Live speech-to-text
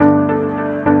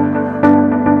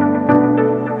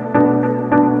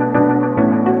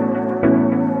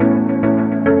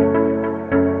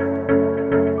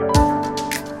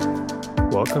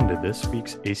this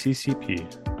week's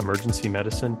ACCP Emergency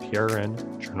Medicine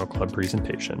PRN Journal Club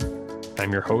presentation.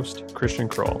 I'm your host, Christian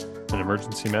Kroll, an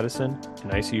emergency medicine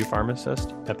and ICU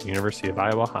pharmacist at the University of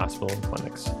Iowa Hospital and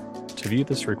Clinics. To view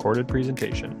this recorded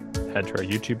presentation, head to our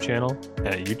YouTube channel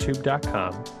at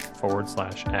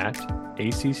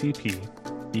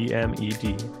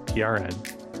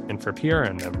youtube.com/ACCP-EMED-PRN. And for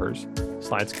PRN members,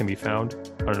 slides can be found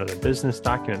under the Business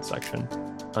Documents section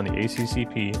on the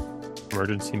ACCP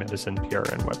Emergency Medicine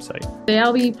PRN website. Today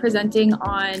I'll be presenting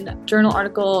on a journal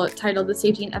article titled The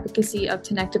Safety and Efficacy of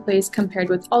Tenecteplase Compared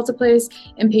with Alteplase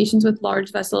in Patients with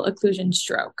Large Vessel Occlusion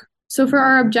Stroke. So for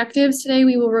our objectives today,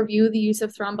 we will review the use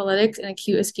of thrombolytics in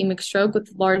acute ischemic stroke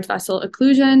with large vessel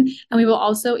occlusion, and we will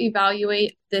also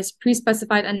evaluate this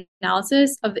pre-specified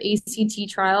analysis of the ACT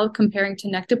trial comparing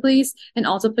Tenecteplase and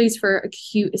Alteplase for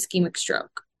acute ischemic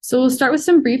stroke. So we'll start with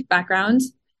some brief background.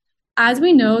 As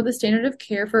we know, the standard of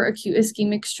care for acute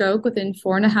ischemic stroke within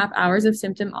 4.5 hours of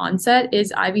symptom onset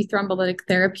is IV thrombolytic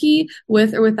therapy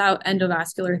with or without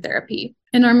endovascular therapy.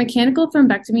 And our mechanical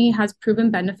thrombectomy has proven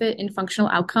benefit in functional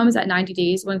outcomes at 90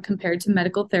 days when compared to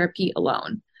medical therapy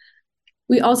alone.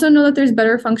 We also know that there's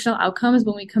better functional outcomes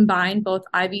when we combine both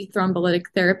IV thrombolytic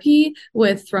therapy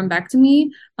with thrombectomy,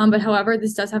 but however,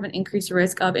 this does have an increased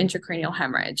risk of intracranial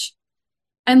hemorrhage.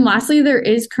 And lastly, there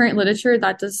is current literature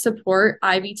that does support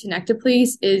IV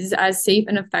Tenecteplase is as safe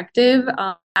and effective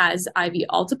as IV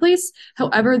Alteplase.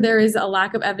 However, there is a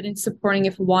lack of evidence supporting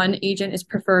if one agent is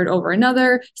preferred over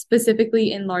another,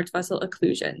 specifically in large vessel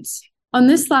occlusions. On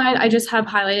this slide, I just have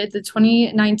highlighted the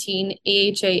 2019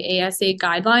 AHA-ASA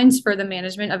guidelines for the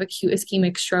management of acute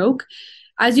ischemic stroke.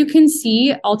 As you can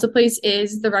see, Alteplase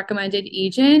is the recommended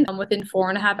agent within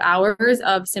 4.5 hours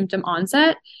of symptom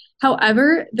onset.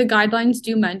 However, the guidelines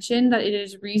do mention that it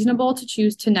is reasonable to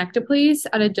choose Tenecteplase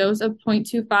at a dose of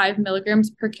 0.25 milligrams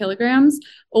per kilograms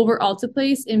over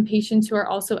Alteplase in patients who are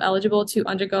also eligible to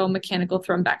undergo mechanical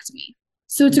thrombectomy.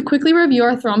 So to quickly review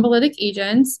our thrombolytic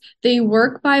agents, they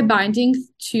work by binding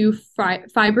to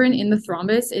fibrin in the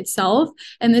thrombus itself,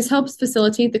 and this helps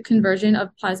facilitate the conversion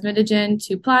of plasminogen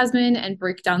to plasmin and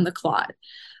break down the clot.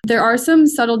 There are some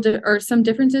some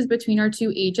differences between our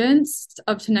two agents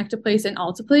of Tenecteplase and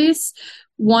Alteplase,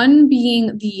 one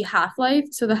being the half-life.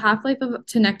 So the half-life of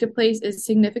Tenecteplase is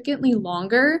significantly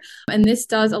longer, and this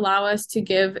does allow us to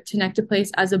give Tenecteplase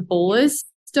as a bolus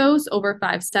dose over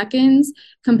 5 seconds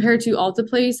compared to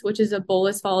Alteplase, which is a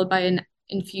bolus followed by an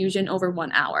infusion over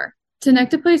 1 hour.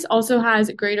 Tenecteplase also has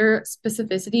greater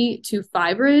specificity to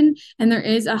fibrin, and there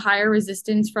is a higher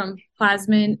resistance from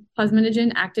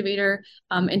plasminogen activator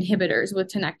inhibitors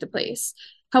with Tenecteplase.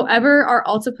 However, our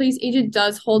Alteplase agent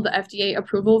does hold the FDA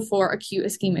approval for acute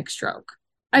ischemic stroke.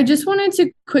 I just wanted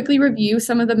to quickly review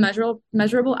some of the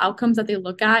measurable outcomes that they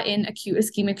look at in acute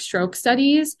ischemic stroke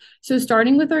studies. So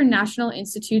starting with our National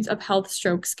Institutes of Health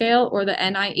Stroke Scale, or the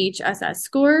NIHSS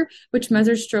score, which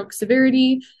measures stroke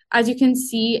severity. As you can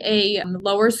see, a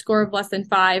lower score of less than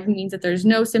 5 means that there's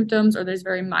no symptoms or there's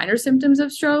very minor symptoms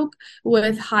of stroke,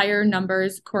 with higher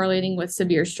numbers correlating with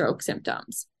severe stroke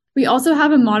symptoms. We also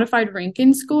have a modified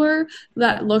Rankin score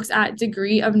that looks at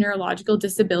degree of neurological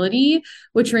disability,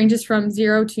 which ranges from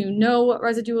 0 to no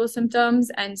residual symptoms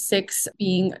and 6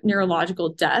 being neurological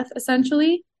death,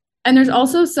 essentially. And there's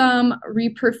also some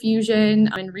reperfusion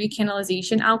and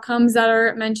recanalization outcomes that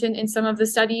are mentioned in some of the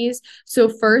studies. So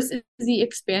first is the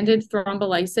expanded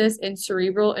thrombolysis and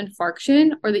cerebral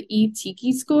infarction, or the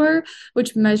ETICI score,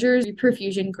 which measures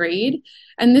reperfusion grade.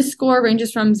 And this score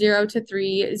ranges from 0 to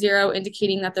 3, 0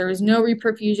 indicating that there is no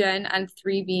reperfusion and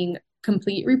 3 being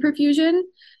complete reperfusion.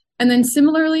 And then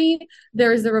similarly,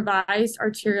 there is the revised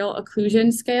arterial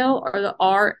occlusion scale, or the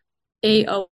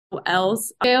RAOL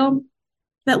scale,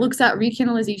 that looks at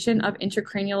recanalization of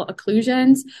intracranial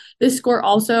occlusions. This score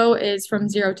also is from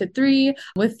 0 to 3,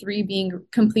 with 3 being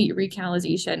complete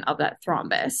recanalization of that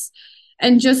thrombus.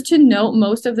 And just to note,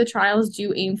 most of the trials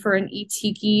do aim for an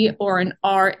ETICI or an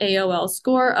RAOL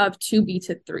score of 2B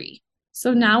to 3.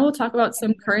 So now we'll talk about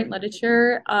some current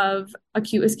literature of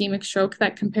acute ischemic stroke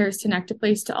that compares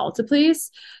Tenecteplase to Alteplase.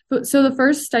 So the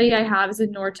first study I have is a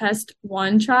NORTEST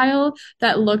 1 trial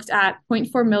that looked at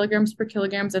 0.4 milligrams per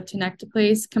kilograms of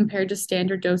Tenecteplase compared to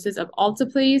standard doses of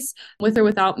Alteplase with or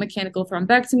without mechanical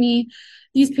thrombectomy.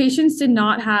 These patients did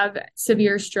not have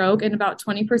severe stroke, and about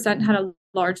 20% had a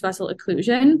large vessel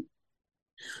occlusion.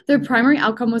 Their primary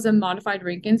outcome was a modified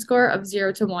Rankin score of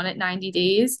 0 to 1 at 90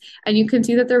 days, and you can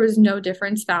see that there was no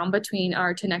difference found between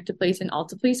our Tenecteplase and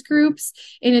Alteplase groups,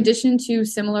 in addition to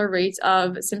similar rates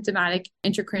of symptomatic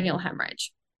intracranial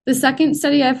hemorrhage. The second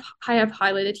study I have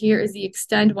highlighted here is the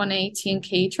Extend 1A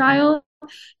TNK trial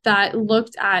that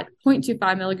looked at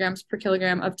 0.25 milligrams per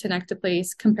kilogram of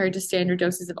Tenecteplase compared to standard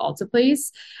doses of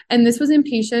Alteplase. And this was in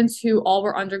patients who all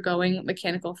were undergoing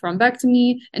mechanical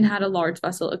thrombectomy and had a large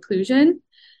vessel occlusion.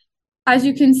 As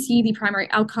you can see, the primary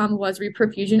outcome was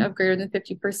reperfusion of greater than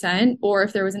 50%, or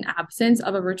if there was an absence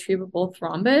of a retrievable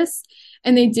thrombus.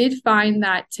 And they did find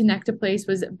that Tenecteplase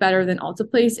was better than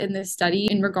Alteplase in this study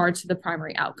in regards to the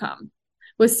primary outcome,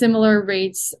 with similar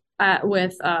rates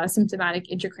with symptomatic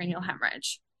intracranial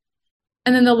hemorrhage.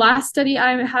 And then the last study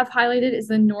I have highlighted is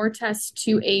the NORTEST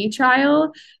 2A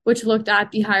trial, which looked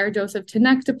at the higher dose of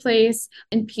Tenecteplase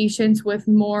in patients with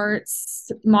more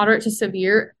moderate to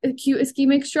severe acute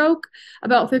ischemic stroke.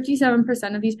 About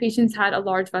 57% of these patients had a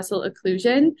large vessel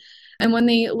occlusion. And when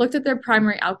they looked at their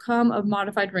primary outcome of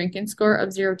modified Rankin score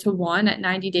of 0 to 1 at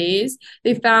 90 days,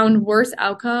 they found worse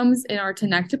outcomes in our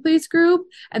Tenecteplase group.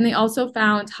 And they also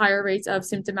found higher rates of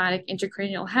symptomatic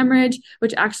intracranial hemorrhage,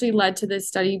 which actually led to this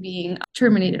study being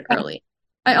terminated early.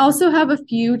 I also have a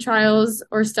few trials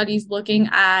or studies looking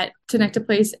at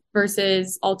Tenecteplase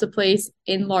versus Alteplase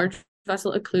in large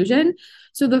vessel occlusion.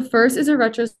 So the first is a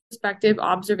retrospective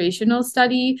observational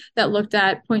study that looked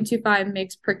at 0.25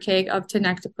 mg per kg of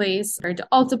Tenecteplase compared to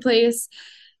Alteplase.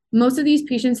 Most of these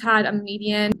patients had a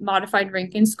median modified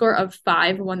Rankin score of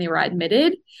 5 when they were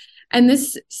admitted. And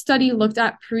this study looked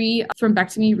at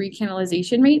pre-thrombectomy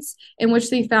recanalization rates, in which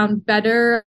they found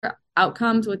better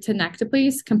outcomes with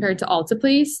Tenecteplase compared to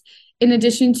Alteplase, in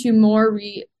addition to more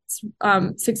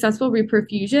successful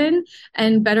reperfusion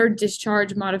and better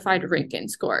discharge modified Rankin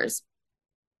scores,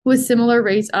 with similar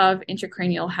rates of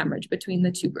intracranial hemorrhage between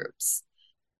the two groups.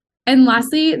 And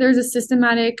lastly, there's a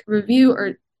systematic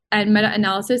review and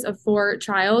meta-analysis of 4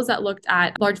 trials that looked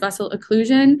at large vessel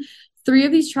occlusion. 3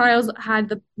 of these trials had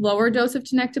the lower dose of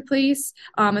Tenecteplase,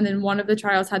 and then 1 of the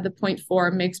trials had the 0.4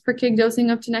 mg per kg dosing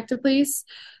of Tenecteplase.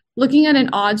 Looking at an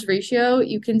odds ratio,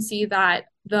 you can see that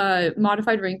the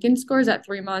modified Rankin scores at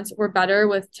 3 months were better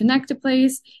with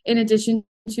Tenecteplase, in addition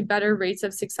to better rates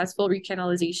of successful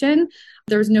recanalization.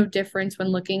 There was no difference when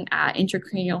looking at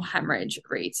intracranial hemorrhage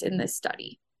rates in this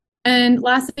study. And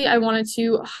lastly, I wanted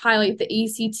to highlight the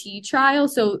ACT trial.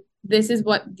 So this is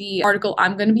what the article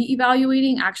I'm going to be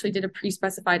evaluating actually did a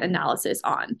pre-specified analysis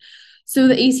on. So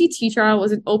the ACT trial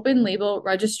was an open label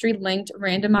registry-linked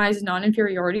randomized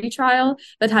non-inferiority trial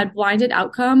that had blinded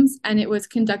outcomes, and it was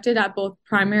conducted at both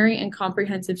primary and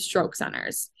comprehensive stroke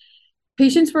centers.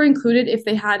 Patients were included if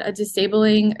they had a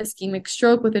disabling ischemic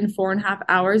stroke within 4.5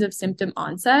 hours of symptom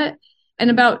onset, and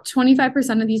about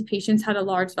 25% of these patients had a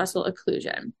large vessel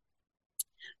occlusion.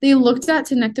 They looked at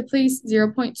Tenecteplase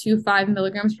 0.25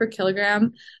 milligrams per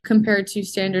kilogram compared to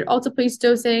standard Alteplase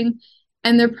dosing,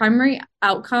 and their primary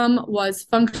outcome was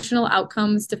functional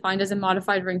outcomes defined as a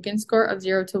modified Rankin score of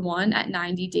 0 to 1 at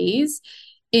 90 days,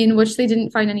 in which they didn't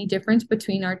find any difference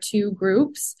between our two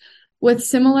groups, with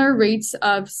similar rates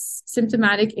of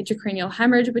symptomatic intracranial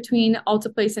hemorrhage between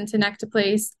Alteplase and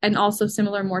Tenecteplase, and also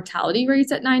similar mortality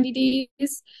rates at 90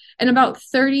 days. And about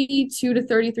 32 to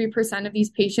 33% of these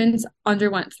patients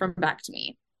underwent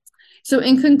thrombectomy. So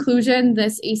in conclusion,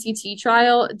 this ACT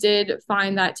trial did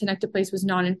find that Tenecteplase was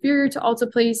non-inferior to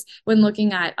Alteplase when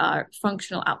looking at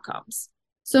functional outcomes.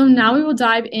 So now we will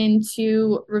dive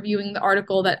into reviewing the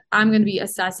article that I'm going to be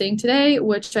assessing today,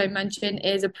 which I mentioned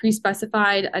is a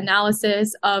pre-specified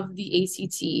analysis of the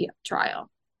ACT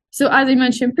trial. So as I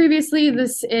mentioned previously,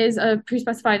 this is a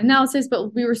pre-specified analysis,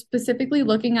 but we were specifically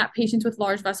looking at patients with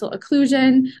large vessel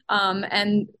occlusion,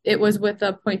 and it was with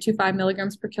a 0.25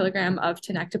 milligrams per kilogram of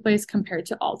Tenecteplase compared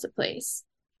to Alteplase.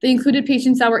 They included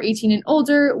patients that were 18 and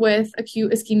older with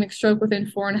acute ischemic stroke within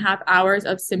 4.5 hours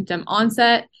of symptom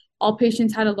onset. All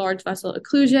patients had a large vessel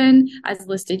occlusion, as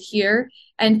listed here,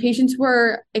 and patients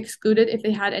were excluded if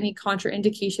they had any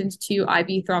contraindications to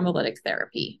IV thrombolytic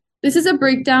therapy. This is a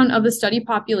breakdown of the study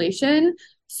population.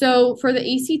 So for the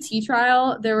ACT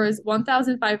trial, there was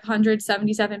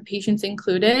 1,577 patients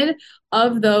included.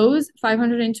 Of those,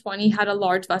 520 had a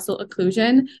large vessel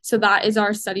occlusion. So that is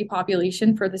our study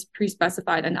population for this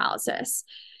pre-specified analysis.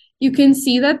 You can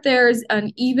see that there's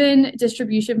an even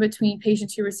distribution between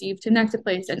patients who received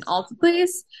Tenecteplase and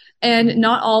Alteplase, and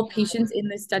not all patients in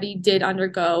this study did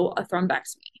undergo a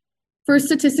thrombectomy. For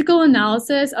statistical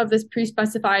analysis of this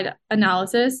pre-specified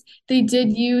analysis, they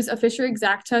did use a Fisher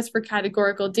exact test for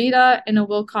categorical data and a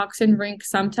Wilcoxon-Rink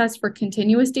sum test for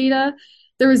continuous data.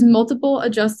 There was multiple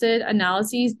adjusted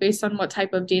analyses based on what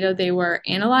type of data they were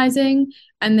analyzing,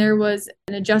 and there was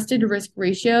an adjusted risk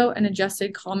ratio and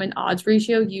adjusted common odds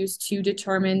ratio used to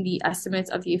determine the estimates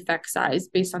of the effect size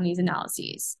based on these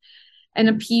analyses. And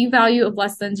a p-value of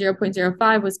less than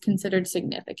 0.05 was considered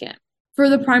significant. For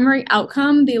the primary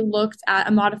outcome, they looked at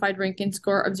a modified Rankin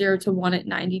score of 0 to 1 at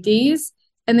 90 days.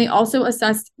 And they also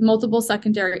assessed multiple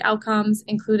secondary outcomes,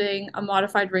 including a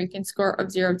modified Rankin score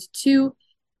of 0 to 2,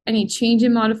 any change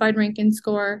in modified Rankin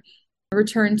score,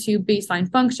 return to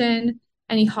baseline function,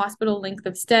 any hospital length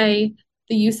of stay,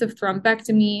 the use of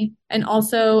thrombectomy, and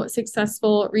also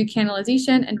successful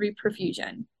recanalization and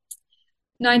reperfusion.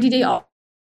 90-day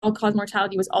all-cause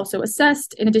mortality was also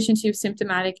assessed, in addition to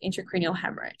symptomatic intracranial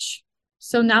hemorrhage.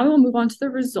 So now we'll move on to the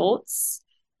results.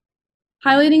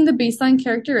 Highlighting the baseline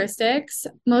characteristics,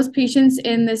 most patients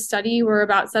in this study were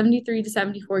about 73 to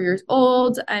 74 years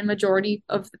old, and majority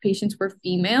of the patients were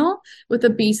female, with a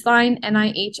baseline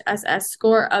NIHSS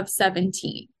score of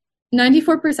 17.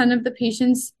 94% of the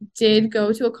patients did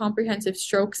go to a comprehensive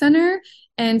stroke center,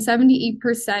 and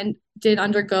 78% did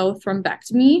undergo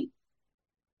thrombectomy.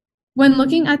 When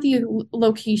looking at the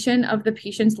location of the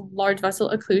patient's large vessel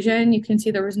occlusion, you can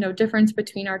see there was no difference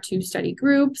between our two study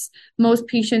groups. Most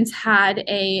patients had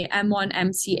a M1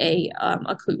 MCA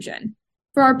occlusion.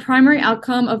 For our primary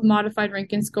outcome of modified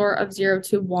Rankin score of 0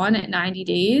 to 1 at 90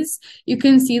 days, you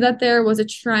can see that there was a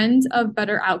trend of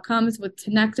better outcomes with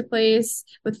Tenecteplase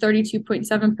with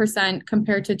 32.7%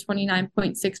 compared to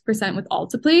 29.6% with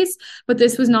Alteplase, but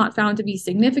this was not found to be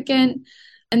significant.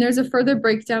 And there's a further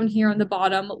breakdown here on the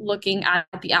bottom looking at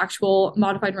the actual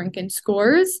modified Rankin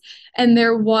scores. And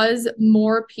there was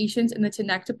more patients in the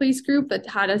Tenecteplase group that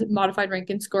had a modified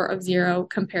Rankin score of 0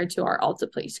 compared to our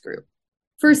Alteplase group.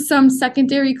 For some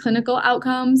secondary clinical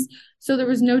outcomes, so there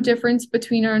was no difference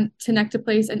between our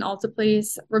Tenecteplase and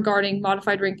Alteplase regarding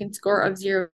modified Rankin score of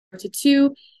 0 to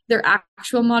 2, their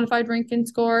actual modified Rankin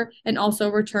score, and also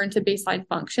return to baseline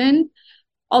function.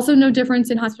 Also, no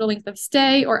difference in hospital length of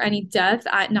stay or any death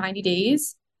at 90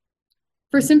 days.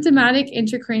 For symptomatic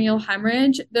intracranial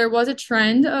hemorrhage, there was a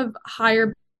trend of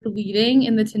higher bleeding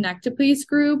in the Tenecteplase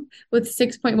group with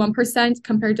 6.1%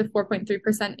 compared to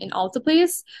 4.3% in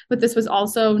Alteplase, but this was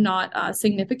also not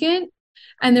significant.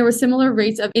 And there were similar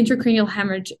rates of intracranial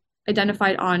hemorrhage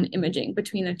identified on imaging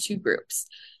between the two groups.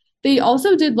 They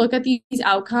also did look at these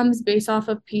outcomes based off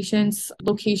of patients'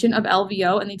 location of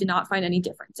LVO, and they did not find any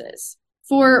differences.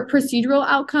 For procedural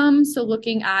outcomes, so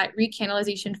looking at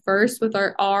recanalization first with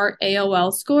our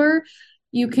AOL score,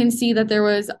 you can see that there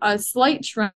was a slight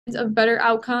trend of better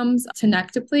outcomes to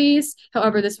Tenecteplase.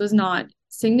 However, this was not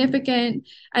significant.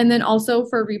 And then also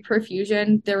for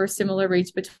reperfusion, there were similar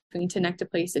rates between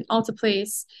Tenecteplase and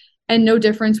Alteplase, and no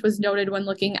difference was noted when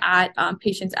looking at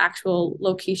patients' actual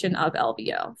location of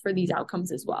LVO for these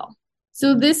outcomes as well.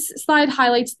 So this slide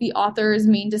highlights the author's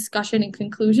main discussion and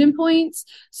conclusion points.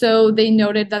 So they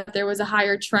noted that there was a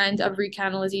higher trend of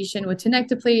recanalization with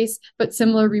Tenecteplase, but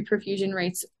similar reperfusion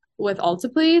rates with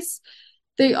Alteplase.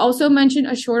 They also mentioned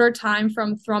a shorter time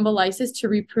from thrombolysis to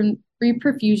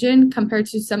reperfusion compared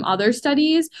to some other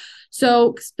studies.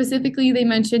 So specifically, they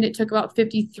mentioned it took about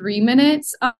 53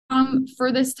 minutes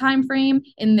for this time frame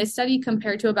in this study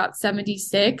compared to about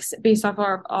 76 based off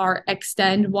our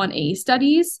Extend 1A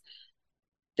studies.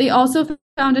 They also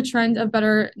found a trend of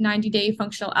better 90-day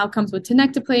functional outcomes with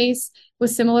Tenecteplase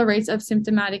with similar rates of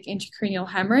symptomatic intracranial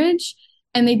hemorrhage.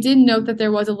 And they did note that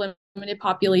there was a limited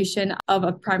population of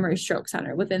a primary stroke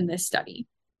center within this study.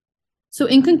 So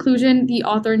in conclusion, the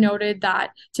author noted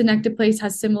that Tenecteplase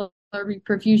has similar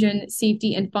reperfusion,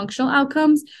 safety, and functional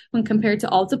outcomes when compared to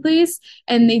Alteplase,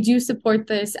 and they do support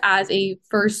this as a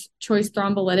first choice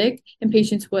thrombolytic in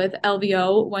patients with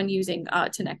LVO when using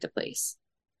Tenecteplase.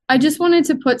 I just wanted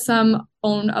to put some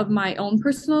of my own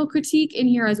personal critique in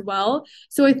here as well.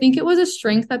 So I think it was a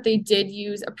strength that they did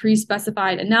use a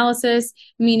pre-specified analysis,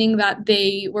 meaning that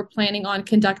they were planning on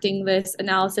conducting this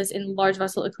analysis in large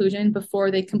vessel occlusion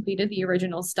before they completed the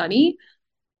original study.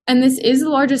 And this is the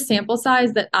largest sample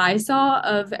size that I saw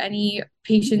of any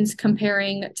patients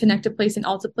comparing Tenecteplase and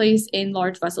Alteplase in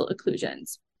large vessel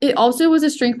occlusions. It also was a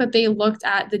strength that they looked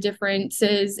at the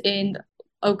differences in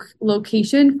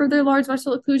location for their large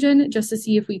vessel occlusion just to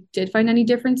see if we did find any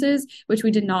differences, which we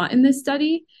did not in this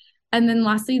study. And then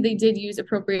lastly, they did use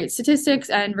appropriate statistics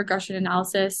and regression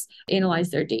analysis to analyze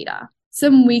their data.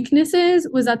 Some weaknesses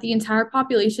was that the entire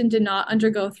population did not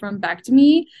undergo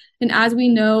thrombectomy. And as we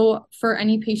know, for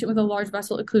any patient with a large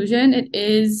vessel occlusion, it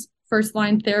is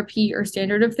first-line therapy or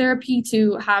standard of therapy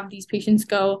to have these patients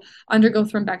undergo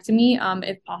thrombectomy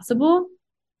if possible.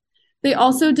 They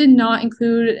also did not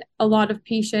include a lot of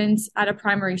patients at a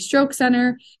primary stroke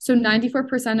center. So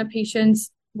 94% of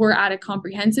patients were at a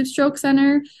comprehensive stroke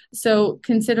center. So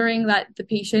considering that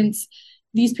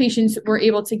these patients were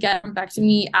able to get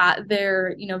thrombectomy at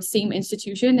their same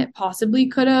institution, it possibly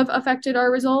could have affected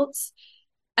our results.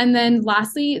 And then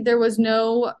lastly, there was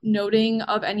no noting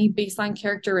of any baseline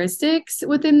characteristics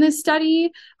within this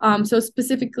study. So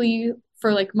specifically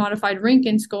for like modified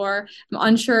Rankin score, I'm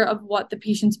unsure of what the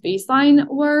patient's baseline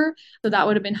were. So that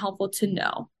would have been helpful to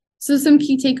know. So some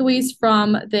key takeaways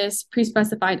from this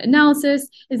pre-specified analysis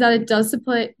is that it does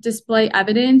display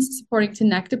evidence supporting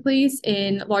Tenecteplase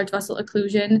in large vessel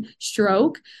occlusion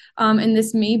stroke, and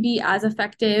this may be as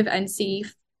effective and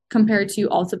safe compared to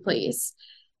Alteplase.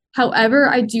 However,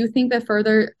 I do think that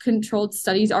further controlled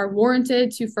studies are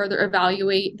warranted to further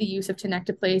evaluate the use of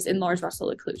Tenecteplase in large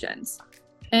vessel occlusions.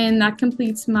 And that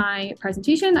completes my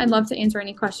presentation. I'd love to answer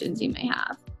any questions you may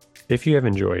have. If you have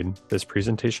enjoyed this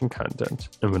presentation content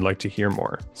and would like to hear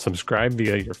more, subscribe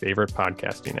via your favorite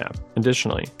podcasting app.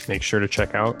 Additionally, make sure to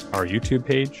check out our YouTube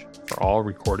page for all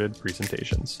recorded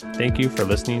presentations. Thank you for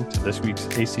listening to this week's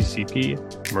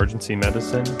ACCP Emergency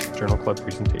Medicine Journal Club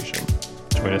presentation.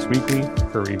 Join us weekly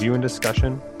for review and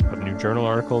discussion of new journal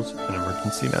articles in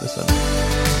emergency medicine.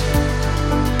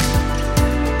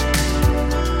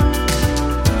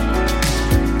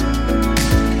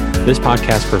 This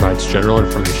podcast provides general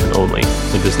information only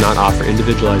and does not offer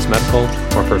individualized medical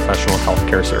or professional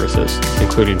healthcare services,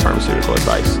 including pharmaceutical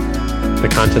advice. The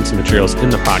contents and materials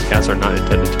in the podcast are not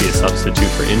intended to be a substitute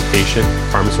for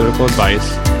inpatient pharmaceutical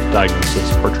advice,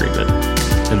 diagnosis, or treatment.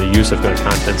 And the use of the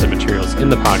contents and materials in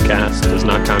the podcast does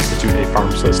not constitute a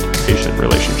pharmacist-patient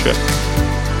relationship.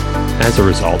 As a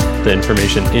result, the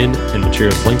information in and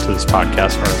materials linked to this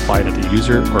podcast are applied at the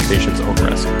user or patient's own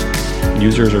risk.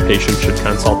 Users or patients should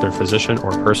consult their physician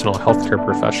or personal healthcare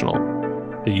professional.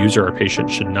 The user or patient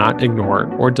should not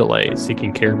ignore or delay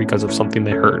seeking care because of something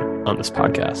they heard on this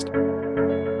podcast.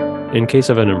 In case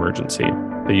of an emergency,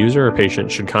 the user or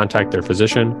patient should contact their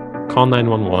physician, call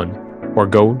 911, or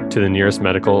go to the nearest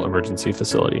medical emergency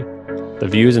facility. The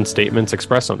views and statements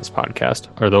expressed on this podcast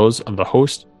are those of the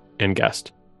host and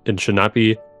guest and should not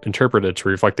be interpreted to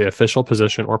reflect the official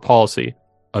position or policy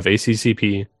of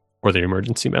ACCP or the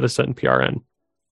Emergency Medicine PRN.